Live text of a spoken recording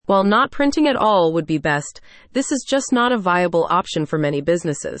While not printing at all would be best, this is just not a viable option for many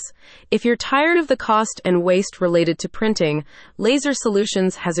businesses. If you're tired of the cost and waste related to printing, Laser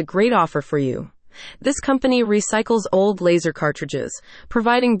Solutions has a great offer for you. This company recycles old laser cartridges,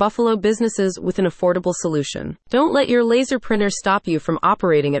 providing Buffalo businesses with an affordable solution. Don't let your laser printer stop you from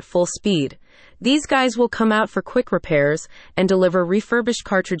operating at full speed. These guys will come out for quick repairs and deliver refurbished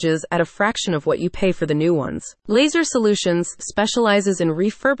cartridges at a fraction of what you pay for the new ones. Laser Solutions specializes in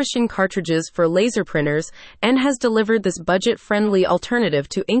refurbishing cartridges for laser printers and has delivered this budget-friendly alternative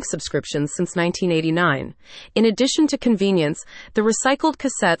to ink subscriptions since 1989. In addition to convenience, the recycled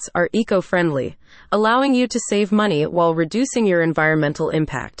cassettes are eco-friendly, allowing you to save money while reducing your environmental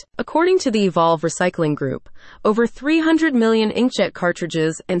impact. According to the Evolve Recycling Group, over 300 million inkjet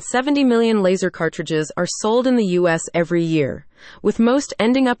cartridges and 70 million laser cartridges are sold in the U.S. every year, with most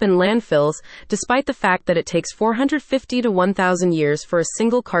ending up in landfills, despite the fact that it takes 450 to 1,000 years for a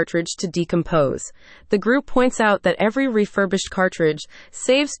single cartridge to decompose. The group points out that every refurbished cartridge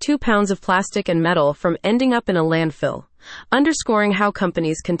saves 2 pounds of plastic and metal from ending up in a landfill, underscoring how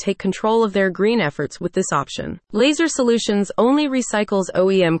companies can take control of their green efforts with this option. Laser Solutions only recycles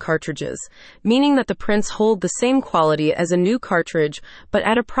OEM cartridges, meaning that the prints hold the same quality as a new cartridge, but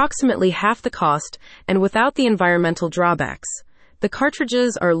at approximately half the cost and without the environmental drawbacks. The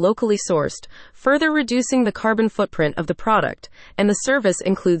cartridges are locally sourced, further reducing the carbon footprint of the product, and the service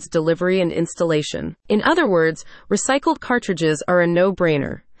includes delivery and installation. In other words, recycled cartridges are a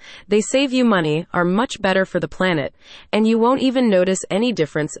no-brainer. They save you money, are much better for the planet, and you won't even notice any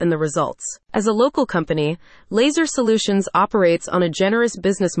difference in the results. As a local company, Laser Solutions operates on a generous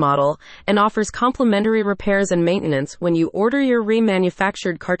business model and offers complimentary repairs and maintenance when you order your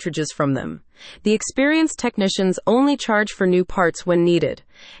remanufactured cartridges from them. The experienced technicians only charge for new parts when needed.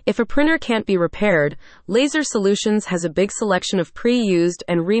 If a printer can't be repaired, Laser Solutions has a big selection of pre-used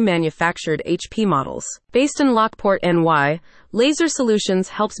and remanufactured HP models. Based in Lockport, NY, Laser Solutions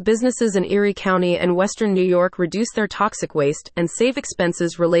helps businesses in Erie County and Western New York reduce their toxic waste and save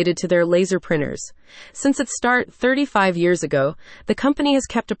expenses related to their laser printers. Since its start 35 years ago, the company has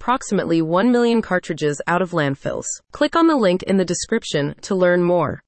kept approximately 1 million cartridges out of landfills. Click on the link in the description to learn more.